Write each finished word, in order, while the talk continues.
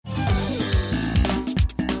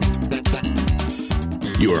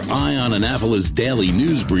Your Eye on Annapolis daily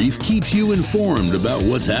news brief keeps you informed about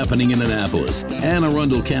what's happening in Annapolis, Anne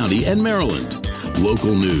Arundel County, and Maryland.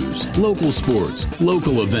 Local news, local sports,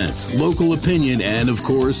 local events, local opinion, and, of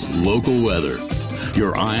course, local weather.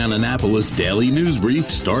 Your Eye on Annapolis daily news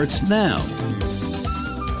brief starts now.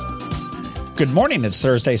 Good morning. It's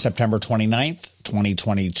Thursday, September 29th,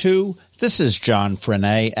 2022. This is John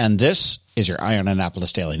Frenaye, and this is your Eye on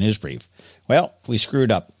Annapolis daily news brief. Well, we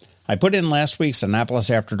screwed up. I put in last week's Annapolis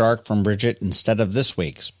After Dark from Bridget instead of this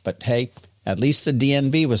week's, but hey, at least the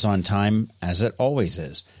DNB was on time, as it always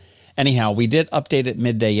is. Anyhow, we did update it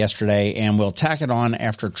midday yesterday, and we'll tack it on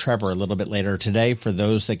after Trevor a little bit later today for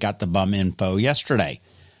those that got the bum info yesterday.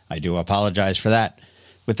 I do apologize for that.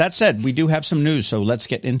 With that said, we do have some news, so let's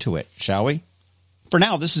get into it, shall we? For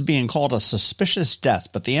now, this is being called a suspicious death,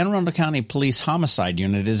 but the Anne Arundel County Police Homicide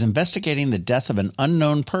Unit is investigating the death of an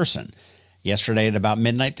unknown person. Yesterday at about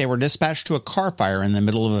midnight, they were dispatched to a car fire in the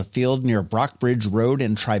middle of a field near Brockbridge Road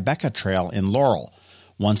and Tribeca Trail in Laurel.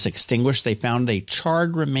 Once extinguished, they found a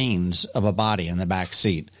charred remains of a body in the back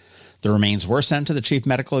seat. The remains were sent to the chief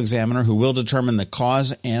medical examiner, who will determine the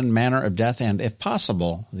cause and manner of death and, if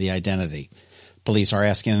possible, the identity. Police are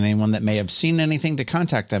asking anyone that may have seen anything to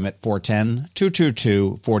contact them at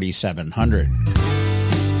 410-222-4700.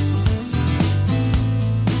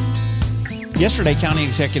 Yesterday, County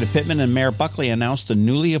Executive Pittman and Mayor Buckley announced the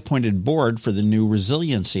newly appointed board for the new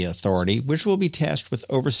Resiliency Authority, which will be tasked with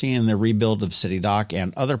overseeing the rebuild of City Dock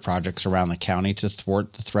and other projects around the county to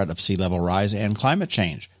thwart the threat of sea level rise and climate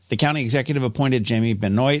change. The county executive appointed Jamie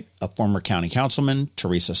Benoit, a former county councilman,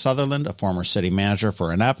 Teresa Sutherland, a former city manager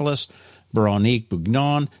for Annapolis, Veronique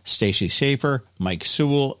Bougnon, Stacy Schaefer, Mike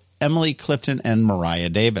Sewell, Emily Clifton, and Mariah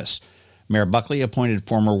Davis. Mayor Buckley appointed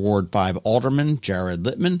former Ward 5 Alderman Jared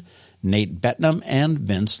Littman, Nate Bettnam, and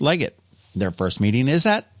Vince Leggett. Their first meeting is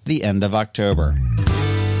at the end of October.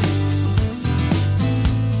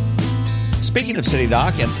 Speaking of City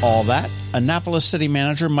Dock and all that, Annapolis City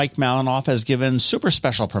Manager Mike Malinoff has given super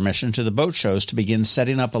special permission to the boat shows to begin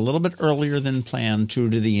setting up a little bit earlier than planned due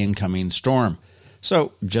to the incoming storm.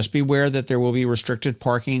 So just beware that there will be restricted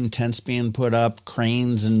parking, tents being put up,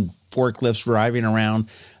 cranes and forklifts driving around,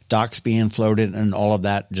 docks being floated, and all of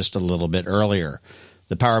that just a little bit earlier.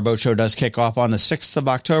 The Powerboat Show does kick off on the 6th of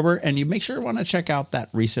October, and you make sure you want to check out that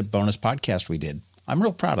recent bonus podcast we did. I'm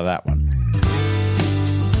real proud of that one.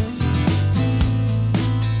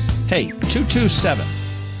 Hey, 227.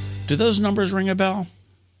 Do those numbers ring a bell?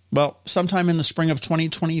 Well, sometime in the spring of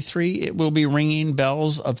 2023, it will be ringing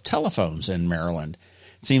bells of telephones in Maryland.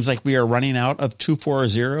 It seems like we are running out of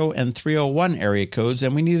 240 and 301 area codes,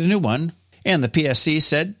 and we need a new one. And the PSC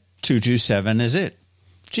said 227 is it.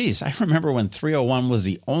 Geez, I remember when 301 was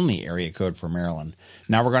the only area code for Maryland.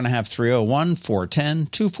 Now we're going to have 301, 410,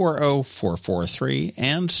 240, 443,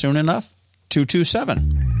 and soon enough,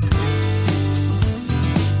 227.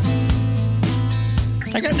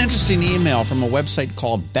 I got an interesting email from a website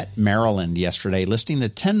called Bet Maryland yesterday listing the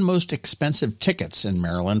 10 most expensive tickets in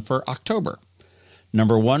Maryland for October.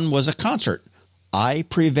 Number 1 was a concert, I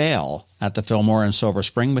Prevail, at the Fillmore in Silver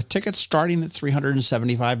Spring, with tickets starting at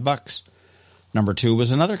 $375. Number 2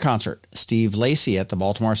 was another concert, Steve Lacy at the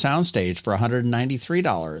Baltimore Soundstage for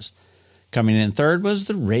 $193. Coming in third was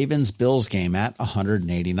the Ravens-Bills game at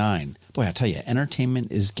 $189. Boy, I tell you,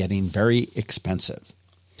 entertainment is getting very expensive.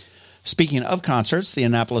 Speaking of concerts, the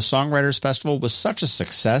Annapolis Songwriters Festival was such a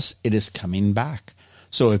success, it is coming back.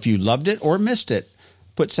 So if you loved it or missed it,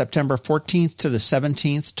 put September 14th to the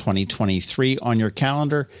 17th, 2023 on your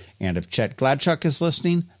calendar. And if Chet Gladchuck is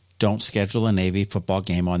listening, don't schedule a Navy football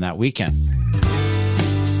game on that weekend.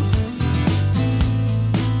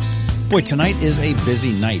 Boy, tonight is a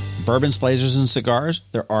busy night. Bourbons, Blazers, and Cigars.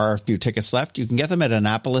 There are a few tickets left. You can get them at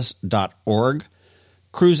annapolis.org.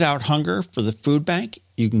 Cruise Out Hunger for the Food Bank.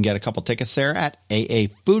 You can get a couple tickets there at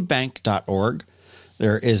aafoodbank.org.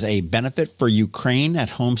 There is a benefit for Ukraine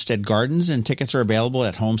at Homestead Gardens, and tickets are available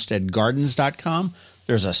at homesteadgardens.com.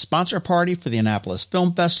 There's a sponsor party for the Annapolis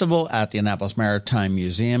Film Festival at the Annapolis Maritime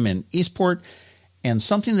Museum in Eastport, and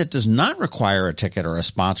something that does not require a ticket or a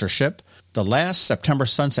sponsorship, the last September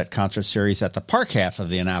Sunset Concert Series at the park half of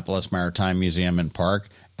the Annapolis Maritime Museum and Park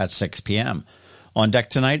at 6 p.m. On deck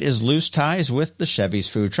tonight is Loose Ties with the Chevy's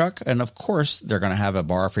food truck, and of course, they're going to have a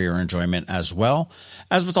bar for your enjoyment as well.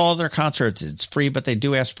 As with all their concerts, it's free, but they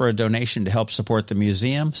do ask for a donation to help support the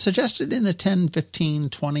museum, suggested in the $10,000, $15,000,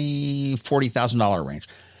 $20,000, $40,000 range.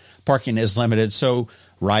 Parking is limited, so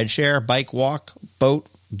rideshare, bike, walk, boat,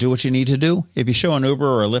 do what you need to do. If you show an Uber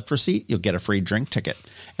or a Lyft receipt, you'll get a free drink ticket.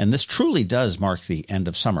 And this truly does mark the end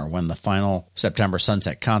of summer when the final September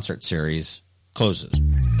Sunset Concert Series closes.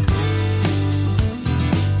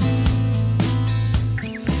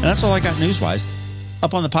 And that's all I got news-wise.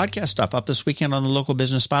 Up on the podcast stuff, up this weekend on the Local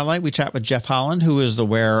Business Spotlight, we chat with Jeff Holland, who is the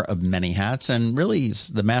wearer of many hats and really is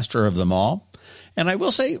the master of them all. And I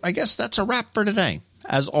will say, I guess that's a wrap for today.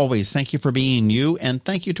 As always, thank you for being you, and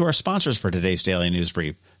thank you to our sponsors for today's Daily News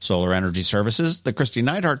Brief: Solar Energy Services, the Christy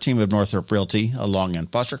Neidhart team of Northrop Realty, a Long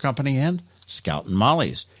and Foster Company, and Scout and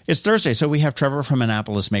Molly's. It's Thursday, so we have Trevor from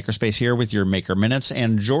Annapolis Makerspace here with your Maker Minutes,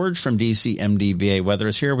 and George from DCMDVA Weather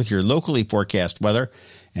is here with your locally forecast weather.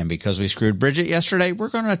 And because we screwed Bridget yesterday, we're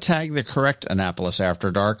going to tag the correct Annapolis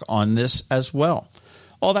After Dark on this as well.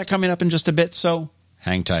 All that coming up in just a bit, so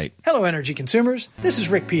hang tight. Hello, energy consumers. This is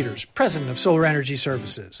Rick Peters, president of Solar Energy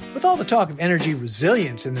Services. With all the talk of energy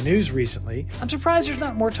resilience in the news recently, I'm surprised there's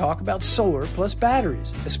not more talk about solar plus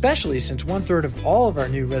batteries, especially since 1/3 of all of our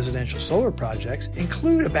new residential solar projects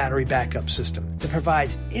include a battery backup system that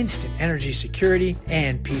provides instant energy security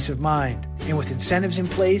and peace of mind. And with incentives in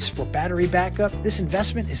place for battery backup, this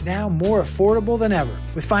investment is now more affordable than ever.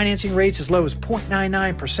 With financing rates as low as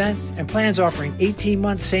 0.99% and plans offering 18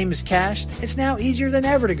 months same as cash, it's now easier than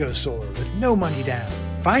ever to go solar with no money down.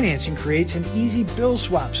 Financing creates an easy bill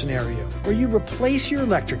swap scenario where you replace your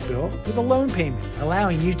electric bill with a loan payment,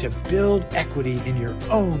 allowing you to build equity in your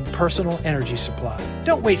own personal energy supply.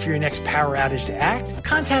 Don't wait for your next power outage to act.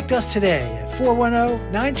 Contact us today at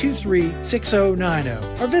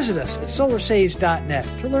 410-923-6090 or visit us at solarsaves.net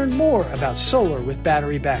to learn more about solar with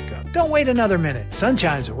battery backup. Don't wait another minute.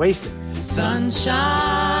 Sunshine's a wasted.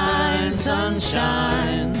 Sunshine,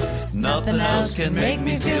 sunshine, nothing else can make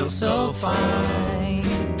me feel so fine.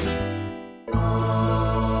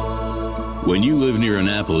 When you live near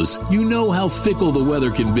Annapolis, you know how fickle the weather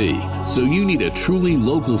can be. So you need a truly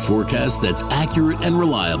local forecast that's accurate and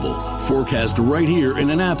reliable. Forecast right here in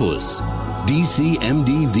Annapolis.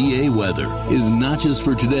 DCMDVA Weather is not just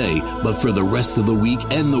for today, but for the rest of the week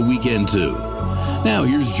and the weekend too. Now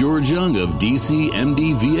here's George Young of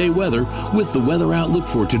DCMDVA Weather with the weather outlook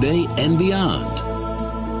for today and beyond.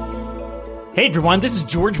 Hey everyone, this is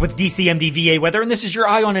George with DCMDVA Weather, and this is your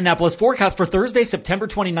Eye on Annapolis forecast for Thursday, September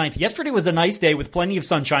 29th. Yesterday was a nice day with plenty of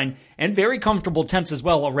sunshine and very comfortable temps as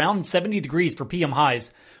well, around 70 degrees for PM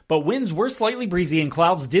highs. But winds were slightly breezy and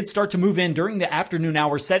clouds did start to move in during the afternoon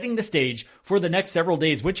hours, setting the stage for the next several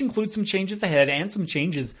days, which includes some changes ahead and some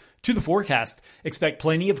changes to the forecast. Expect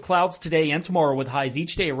plenty of clouds today and tomorrow with highs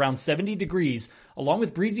each day around 70 degrees, along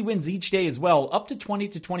with breezy winds each day as well, up to 20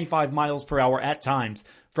 to 25 miles per hour at times.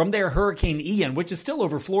 From there, Hurricane Ian, which is still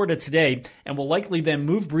over Florida today and will likely then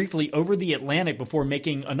move briefly over the Atlantic before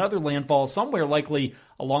making another landfall somewhere likely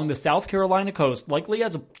along the South Carolina coast, likely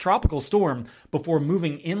as a tropical storm before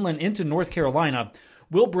moving inland into North Carolina,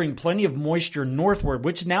 will bring plenty of moisture northward,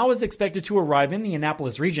 which now is expected to arrive in the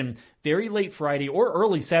Annapolis region very late Friday or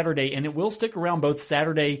early Saturday, and it will stick around both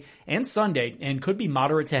Saturday and Sunday and could be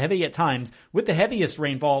moderate to heavy at times, with the heaviest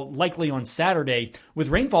rainfall likely on Saturday, with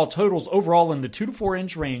rainfall totals overall in the 2 to 4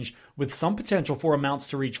 inch range, with some potential for amounts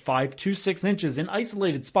to reach 5 to 6 inches in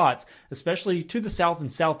isolated spots, especially to the south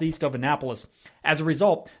and southeast of Annapolis. As a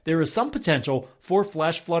result, there is some potential for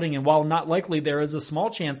flash flooding, and while not likely, there is a small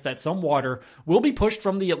chance that some water will be pushed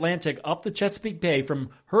from the Atlantic up the Chesapeake Bay from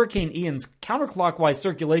Hurricane Ian's counterclockwise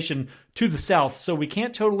circulation to the south, so we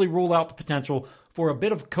can't totally rule out the potential for a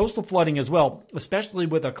bit of coastal flooding as well, especially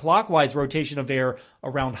with a clockwise rotation of air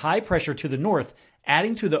around high pressure to the north,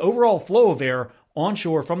 adding to the overall flow of air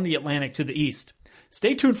onshore from the Atlantic to the east.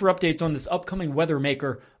 Stay tuned for updates on this upcoming weather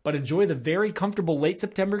maker, but enjoy the very comfortable late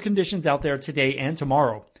September conditions out there today and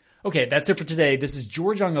tomorrow. Okay, that's it for today. This is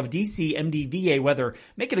George Young of DCMDVA Weather.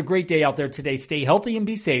 Make it a great day out there today. Stay healthy and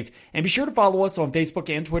be safe. And be sure to follow us on Facebook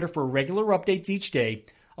and Twitter for regular updates each day,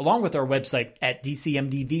 along with our website at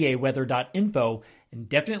dcmdvaweather.info. And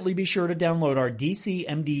definitely be sure to download our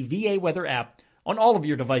DCMDVA Weather app on all of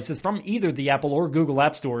your devices from either the Apple or Google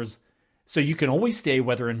App Stores, so you can always stay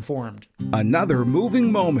weather informed. Another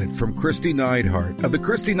moving moment from Christy Neidhart of the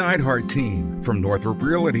Christy Neidhart team from Northrop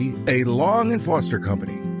Realty, a Long and Foster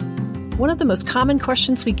Company. One of the most common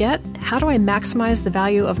questions we get, how do I maximize the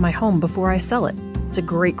value of my home before I sell it? It's a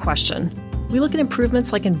great question. We look at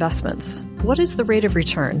improvements like investments. What is the rate of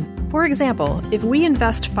return? For example, if we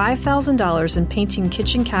invest $5,000 in painting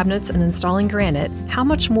kitchen cabinets and installing granite, how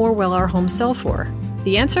much more will our home sell for?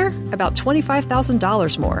 The answer? About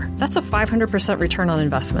 $25,000 more. That's a 500% return on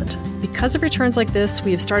investment. Because of returns like this, we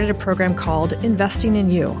have started a program called Investing in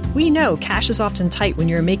You. We know cash is often tight when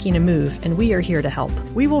you're making a move, and we are here to help.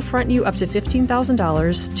 We will front you up to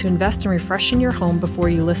 $15,000 to invest in refreshing your home before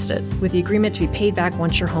you list it, with the agreement to be paid back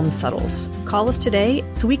once your home settles. Call us today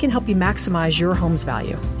so we can help you maximize your home's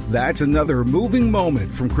value. That's another moving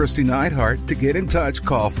moment from Christy Neidhart. To get in touch,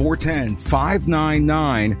 call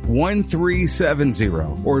 410-599-1370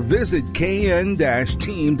 or visit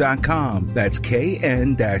kn-team.com. That's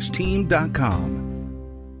kn-team.com.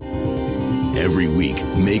 Every week,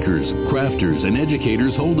 makers, crafters, and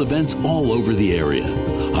educators hold events all over the area.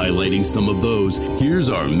 Highlighting some of those, here's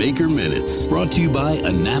our Maker Minutes, brought to you by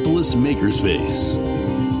Annapolis Makerspace.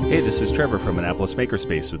 Hey, this is Trevor from Annapolis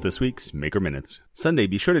Makerspace with this week's Maker Minutes. Sunday,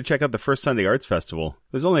 be sure to check out the First Sunday Arts Festival.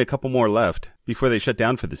 There's only a couple more left before they shut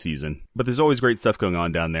down for the season, but there's always great stuff going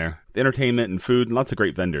on down there. Entertainment and food and lots of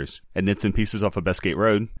great vendors. At Knits and Pieces off of Bestgate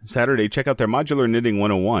Road, Saturday, check out their Modular Knitting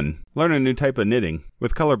 101. Learn a new type of knitting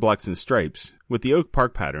with color blocks and stripes with the Oak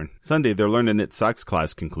Park pattern. Sunday, their Learn to Knit Socks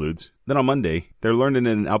class concludes. Then on Monday, their Learn to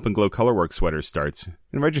Knit an Alpenglow Colorwork sweater starts.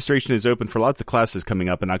 And registration is open for lots of classes coming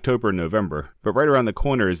up in October and November. But right around the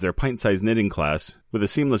corner is their pint-sized knitting class with a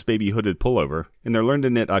seamless baby hooded pullover and their Learn to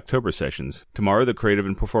Knit October sessions. Tomorrow, the Creative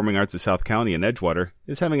and Performing Arts of South County in Edgewater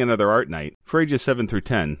is having another art night for ages 7 through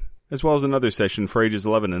 10. As well as another session for ages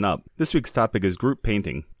 11 and up. This week's topic is group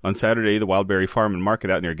painting. On Saturday, the Wildberry Farm and Market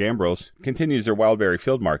out near Gambrills continues their Wildberry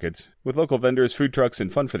field markets with local vendors, food trucks,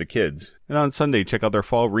 and fun for the kids. And on Sunday, check out their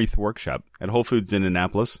Fall Wreath Workshop at Whole Foods in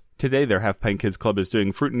Annapolis. Today, their Half Pint Kids Club is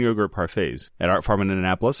doing fruit and yogurt parfaits at Art Farm in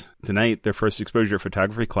Annapolis. Tonight, their First Exposure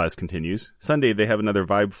Photography class continues. Sunday, they have another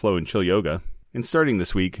Vibe, Flow, and Chill Yoga. And starting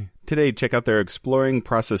this week, today, check out their Exploring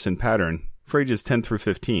Process and Pattern for ages 10 through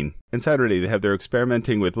 15. And Saturday, they have their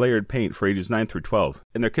Experimenting with Layered Paint for ages 9 through 12.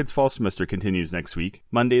 And their Kids Fall Semester continues next week.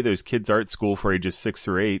 Monday, there's Kids Art School for ages 6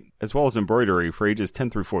 through 8, as well as Embroidery for ages 10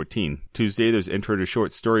 through 14. Tuesday, there's Intro to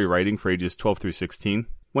Short Story Writing for ages 12 through 16.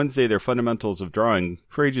 Wednesday, their Fundamentals of Drawing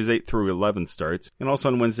for ages 8 through 11 starts. And also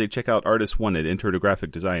on Wednesday, check out Artist Wanted Intro to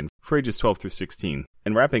Graphic Design for ages 12 through 16.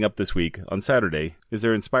 And wrapping up this week, on Saturday, is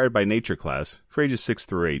their Inspired by Nature class for ages 6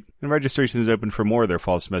 through 8. And registration is open for more of their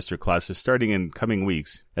fall semester classes starting in coming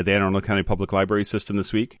weeks. At the Anne Arundel County Public Library System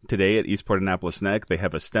this week, today at Eastport Annapolis Neck, they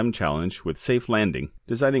have a STEM challenge with Safe Landing,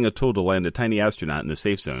 designing a tool to land a tiny astronaut in the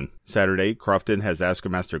safe zone. Saturday, Crofton has Ask a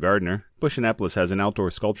Master Gardener, Bush Annapolis has an outdoor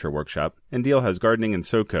sculpture workshop, and Deal has Gardening in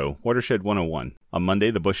SoCo, Watershed 101. On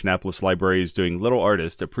Monday, the Bush Annapolis Library is doing Little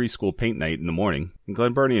Artist, a preschool paint night in the morning, and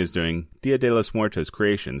Glen Burnie is doing Dia de los Muertos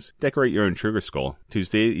Creations, Decorate Your Own Sugar Skull.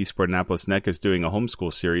 Tuesday, Eastport Annapolis Neck is doing a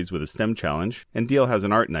homeschool series with a STEM challenge, and Deal has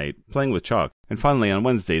an art night, Playing with Chalk. And finally, on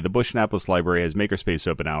Wednesday, the Bush Annapolis Library has Makerspace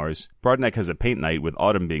open hours. Broadneck has a paint night with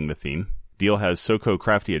autumn being the theme. Deal has SoCo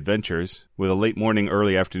Crafty Adventures with a late morning,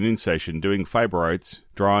 early afternoon session doing fiber arts,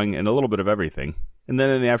 drawing, and a little bit of everything. And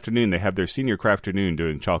then in the afternoon, they have their senior crafternoon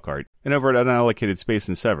doing chalk art. And over at Unallocated Space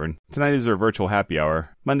in Severn, tonight is their virtual happy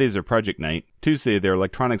hour. Monday's their project night. Tuesday, their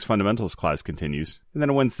Electronics Fundamentals class continues. And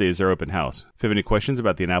then on Wednesday is their open house. If you have any questions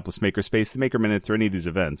about the Annapolis Makerspace, the Maker Minutes, or any of these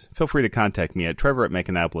events, feel free to contact me at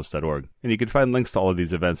trevor@makeannapolis.org. And you can find links to all of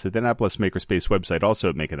these events at the Annapolis Makerspace website, also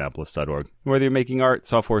at makeannapolis.org. And whether you're making art,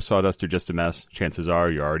 software, sawdust, or just a mess, chances are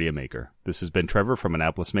you're already a maker. This has been Trevor from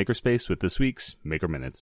Annapolis Makerspace with this week's Maker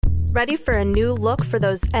Minutes. Ready for a new look for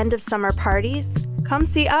those end-of-summer parties? Come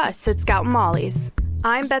see us at Scout & Molly's.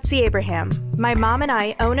 I'm Betsy Abraham. My mom and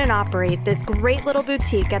I own and operate this great little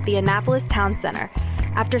boutique at the Annapolis Town Center.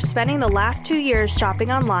 After spending the last 2 years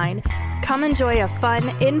shopping online, come enjoy a fun,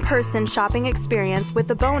 in-person shopping experience with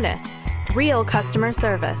a bonus, real customer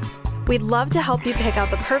service. We'd love to help you pick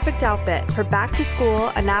out the perfect outfit for back-to-school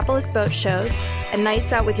Annapolis boat shows and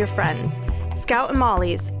nights out with your friends. Scout &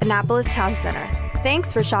 Molly's, Annapolis Town Center.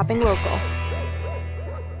 Thanks for shopping local.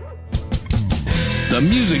 The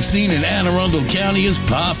music scene in Anne Arundel County is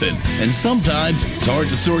popping, and sometimes it's hard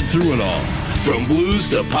to sort through it all. From blues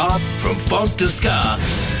to pop, from funk to ska,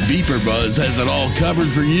 Beeper Buzz has it all covered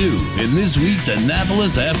for you in this week's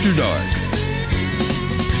Annapolis After Dark.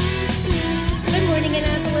 Good morning,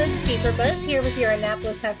 Annapolis. Beeper Buzz here with your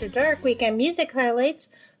Annapolis After Dark weekend music highlights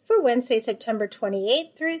for Wednesday, September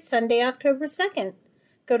 28th through Sunday, October 2nd.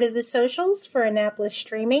 Go to the socials for Annapolis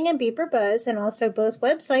Streaming and Beeper Buzz, and also both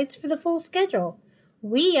websites for the full schedule.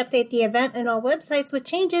 We update the event and all websites with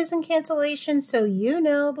changes and cancellations so you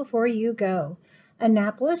know before you go.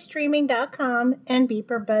 AnnapolisStreaming.com and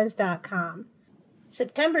BeeperBuzz.com.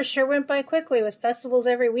 September sure went by quickly with festivals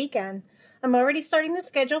every weekend. I'm already starting the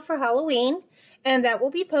schedule for Halloween, and that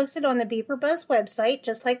will be posted on the Beeper Buzz website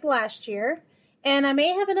just like last year. And I may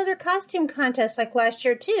have another costume contest like last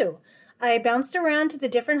year, too. I bounced around to the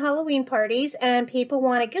different Halloween parties, and people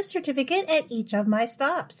want a gift certificate at each of my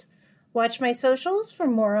stops. Watch my socials for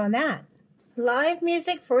more on that. Live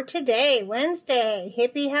music for today, Wednesday.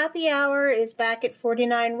 Hippie Happy Hour is back at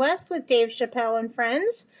 49 West with Dave Chappelle and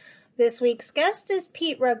friends. This week's guest is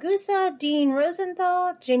Pete Ragusa, Dean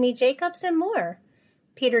Rosenthal, Jimmy Jacobs, and more.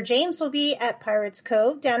 Peter James will be at Pirates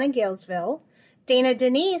Cove down in Galesville. Dana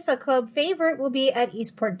Denise, a club favorite, will be at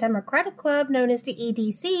Eastport Democratic Club, known as the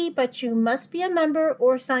EDC, but you must be a member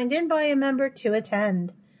or signed in by a member to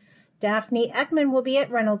attend. Daphne Ekman will be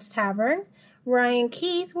at Reynolds Tavern. Ryan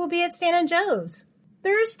Keith will be at Stan & Joe's.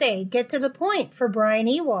 Thursday, Get to the Point for Brian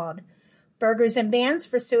Ewald. Burgers and Bands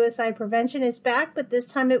for Suicide Prevention is back, but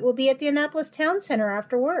this time it will be at the Annapolis Town Center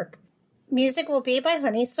after work. Music will be by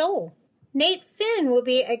Honey Soul. Nate Finn will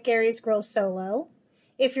be at Gary's Grill Solo.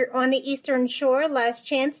 If you're on the Eastern Shore, last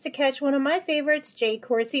chance to catch one of my favorites, Jay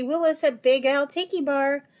Corsi Willis at Big Al Tiki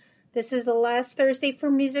Bar. This is the last Thursday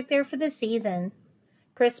for music there for the season.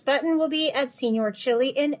 Chris Button will be at Senior Chili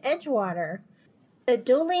in Edgewater. The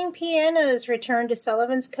Dueling Pianos return to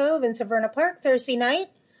Sullivan's Cove in Severna Park Thursday night.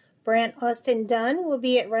 Brant Austin Dunn will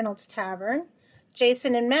be at Reynolds Tavern.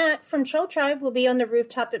 Jason and Matt from Troll Tribe will be on the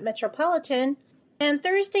rooftop at Metropolitan. And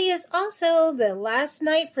Thursday is also the last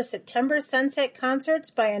night for September Sunset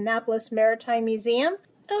Concerts by Annapolis Maritime Museum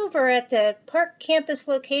over at the park campus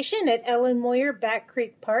location at Ellen Moyer Back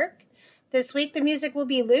Creek Park. This week the music will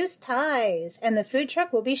be Loose Ties and the food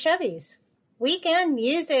truck will be Chevy's. Weekend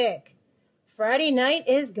music. Friday night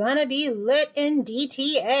is gonna be lit in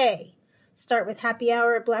DTA. Start with Happy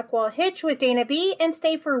Hour at Blackwall Hitch with Dana B and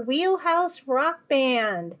stay for Wheelhouse Rock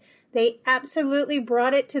Band. They absolutely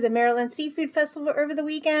brought it to the Maryland Seafood Festival over the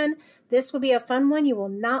weekend. This will be a fun one you will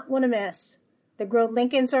not want to miss. The Grilled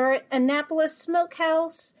Lincolns are at Annapolis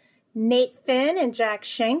Smokehouse. Nate Finn and Jack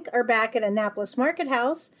Schenk are back at Annapolis Market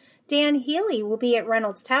House. Dan Healy will be at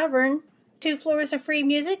Reynolds Tavern. 2 floors of free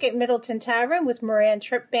music at Middleton Tavern with Moran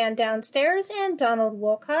Tripp Band downstairs and Donald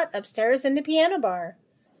Wolcott upstairs in the piano bar.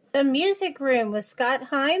 The Music Room with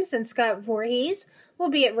Scott Himes and Scott Voorhees will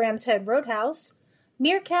be at Rams Head Roadhouse.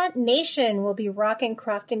 Meerkat Nation will be rocking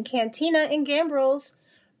Crofton Cantina in Gambrels.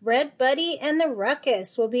 Red Buddy and the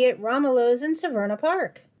Ruckus will be at Romulo's in Severna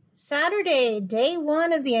Park. Saturday, day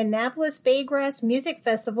 1 of the Annapolis Baygrass Music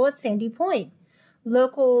Festival at Sandy Point.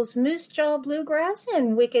 Locals Moose Jaw Bluegrass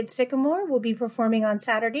and Wicked Sycamore will be performing on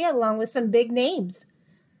Saturday along with some big names.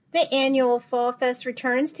 The annual Fall Fest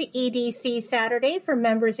returns to EDC Saturday for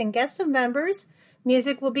members and guests of members.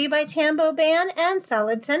 Music will be by Tambo Band and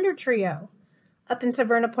Solid Sender Trio. Up in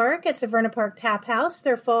Severna Park at Severna Park Tap House,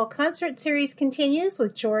 their fall concert series continues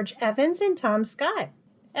with George Evans and Tom Scott.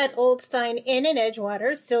 At Old Stein Inn in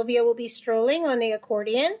Edgewater, Sylvia will be strolling on the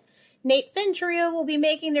accordion. Nate Finn Trio will be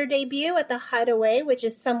making their debut at the Hideaway, which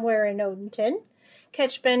is somewhere in Odenton.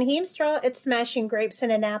 Catch Ben Heemstraw at Smashing Grapes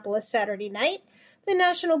in Annapolis Saturday night. The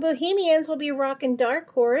National Bohemians will be rocking Dark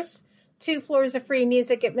Horse. 2 floors of free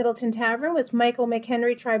music at Middleton Tavern with Michael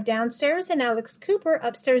McHenry Tribe downstairs and Alex Cooper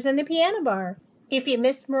upstairs in the piano bar. If you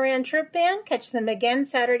missed Moran Tripp Band, catch them again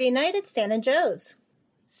Saturday night at Stan & Joe's.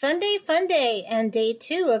 Sunday Fun Day and Day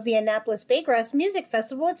 2 of the Annapolis Baygrass Music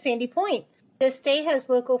Festival at Sandy Point. This day has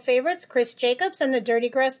local favorites Chris Jacobs and the Dirty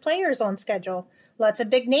Grass Players on schedule. Lots of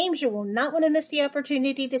big names you will not want to miss the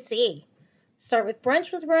opportunity to see. Start with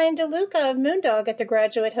brunch with Ryan DeLuca of Moondog at the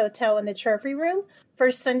Graduate Hotel in the Trophy Room.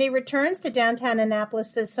 First Sunday returns to downtown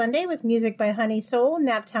Annapolis this Sunday with music by Honey Soul,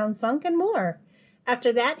 Naptown Funk, and more.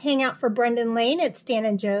 After that, hang out for Brendan Lane at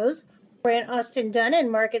Stan & Joe's, Brant Austin Dunn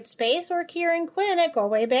in Market Space, or Kieran Quinn at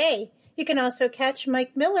Galway Bay. You can also catch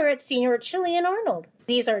Mike Miller at Senior Chili in Arnold.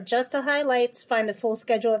 These are just the highlights. Find the full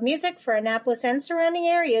schedule of music for Annapolis and surrounding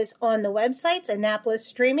areas on the websites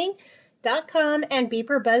AnnapolisStreaming.com and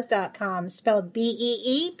BeeperBuzz.com, spelled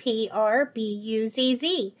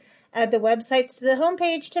BeePrbuzz. Add the websites to the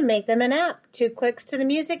homepage to make them an app. 2 clicks to the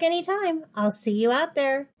music anytime. I'll see you out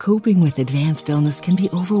there. Coping with advanced illness can be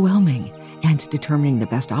overwhelming, and determining the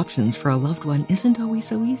best options for a loved one isn't always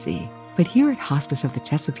so easy. But here at Hospice of the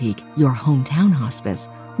Chesapeake, your hometown hospice,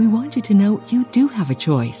 we want you to know you do have a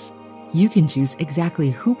choice. You can choose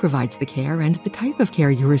exactly who provides the care and the type of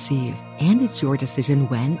care you receive, and it's your decision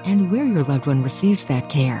when and where your loved one receives that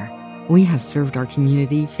care. We have served our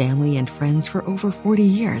community, family, and friends for over 40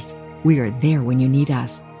 years. We are there when you need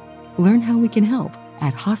us. Learn how we can help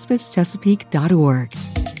at hospicechesapeake.org.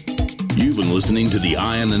 You've been listening to the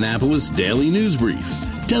Eye on Annapolis Daily News Brief.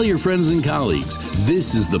 Tell your friends and colleagues,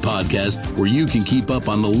 this is the podcast where you can keep up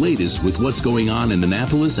on the latest with what's going on in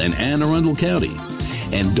Annapolis and Anne Arundel County.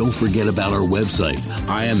 And don't forget about our website,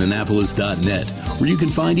 eyeonannapolis.net, where you can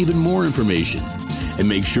find even more information. And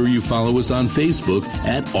make sure you follow us on Facebook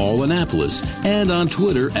at All Annapolis and on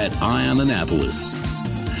Twitter at EyeOnAnnapolis.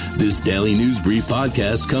 This Daily News Brief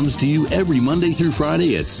podcast comes to you every Monday through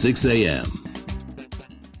Friday at 6 a.m.